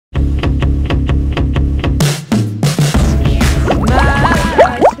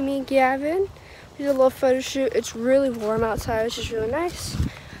Gavin. We did a little photo shoot. It's really warm outside, which is really nice.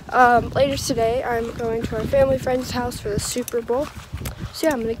 Later today, I'm going to our family friend's house for the Super Bowl. So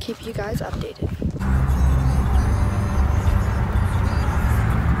yeah, I'm going to keep you guys updated.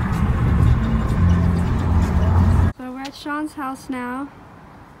 So we're at Sean's house now.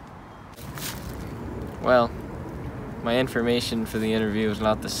 Well, my information for the interview is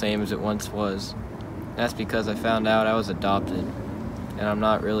not the same as it once was. That's because I found out I was adopted, and I'm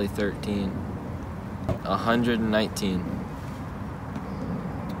not really 13. 119.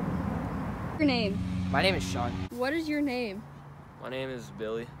 Your name? My name is Sean. What is your name? My name is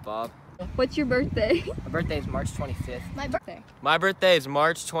Billy Bob. What's your birthday? My birthday is March 25th. My birthday. My birthday is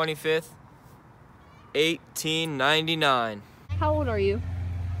March 25th, 1899. How old are you?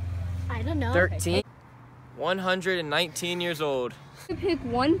 I don't know. 13. 119 years old. If you could pick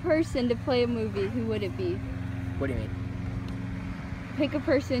one person to play a movie, who would it be? What do you mean? Pick a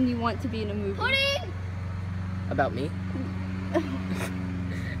person you want to be in a movie. Pudding! About me?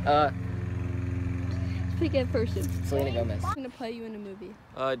 Pick a person. Selena Gomez. I'm gonna play you in a movie.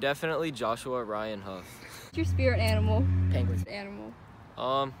 Definitely Joshua Ryan Huff. What's your spirit animal? Penguins. Animal.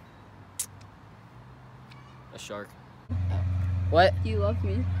 A shark. What? Do you love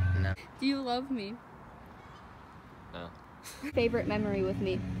me? No. Do you love me? No. Favorite memory with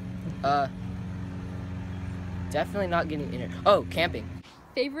me? Definitely not getting in it. Oh, camping.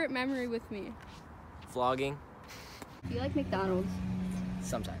 Favorite memory with me? Vlogging. Do you like McDonald's?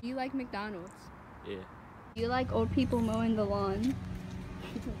 Sometimes. Do you like McDonald's? Yeah. Do you like old people mowing the lawn?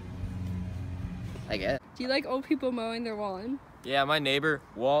 I guess. Do you like old people mowing their lawn? Yeah, my neighbor,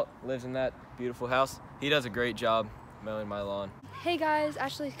 Walt, lives in that beautiful house. He does a great job mowing my lawn. Hey guys,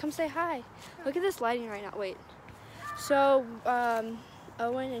 Ashley, come say hi. Look at this lighting right now. Wait. So,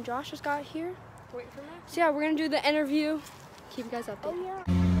 Owen and Josh just got here. So yeah, we're gonna do the interview. Keep you guys updated. Oh, yeah.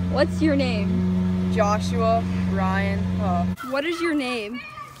 What's your name? Joshua Ryan Huff. What is your name?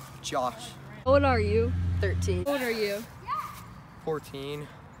 Josh. How old are you? 13. How old are you? 14.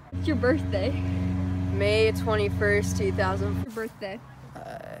 What's your birthday? May 21st, 2000. Your birthday.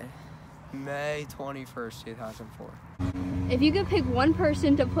 May 21st, 2004. If you could pick one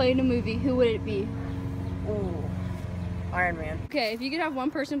person to play in a movie, who would it be? Ooh. Iron Man. Okay, if you could have one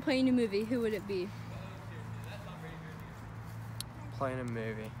person playing a movie, who would it be? Playing a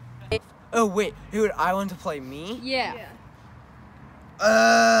movie. Oh, wait. Who would I want to play me? Yeah.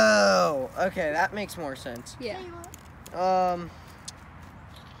 Oh, okay. That makes more sense. Yeah.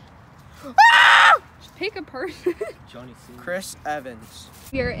 Just pick a person. Johnny C. Chris Evans.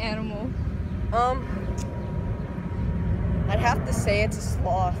 Spirit animal. I'd have to say it's a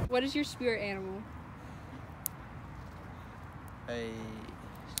sloth. What is your spirit animal? A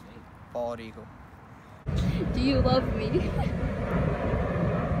bald eagle. Do you love me?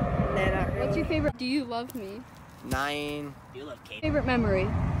 Nah, not really. What's your favorite? Do you love me? 9. Favorite memory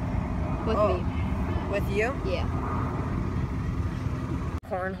with me? With you? Yeah.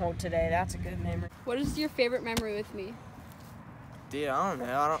 Cornhole today. That's a good memory. What is your favorite memory with me? Dude, I don't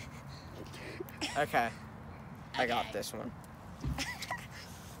know. I don't. Okay. I got this one.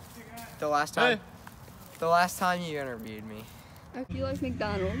 The last time you interviewed me. Do you like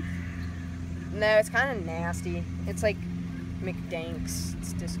McDonald's? No, it's kind of nasty. It's like McDanks.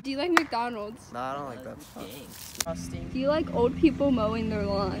 It's just. Do you like McDonald's? No, I don't like that stuff. Disgusting. Do you like old people mowing their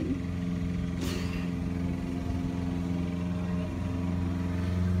lawn?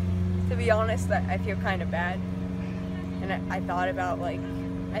 To be honest, I feel kind of bad, and I thought about I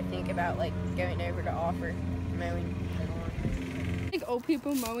think about going over to offer mowing. Like old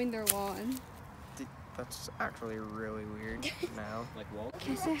people mowing their lawn. That's actually really weird now. Like Walt?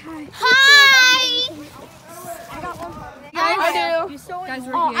 Okay, say hi. Hi! I do. Guys,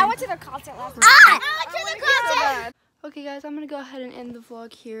 we're here. I went to the concert last night. I went to the concert! Okay, guys, I'm gonna go ahead and end the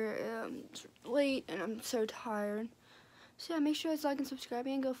vlog here. It's late and I'm so tired. So yeah, make sure you guys like and subscribe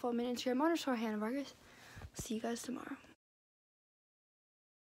and go follow me on Instagram _Hannah Vargas. See you guys tomorrow.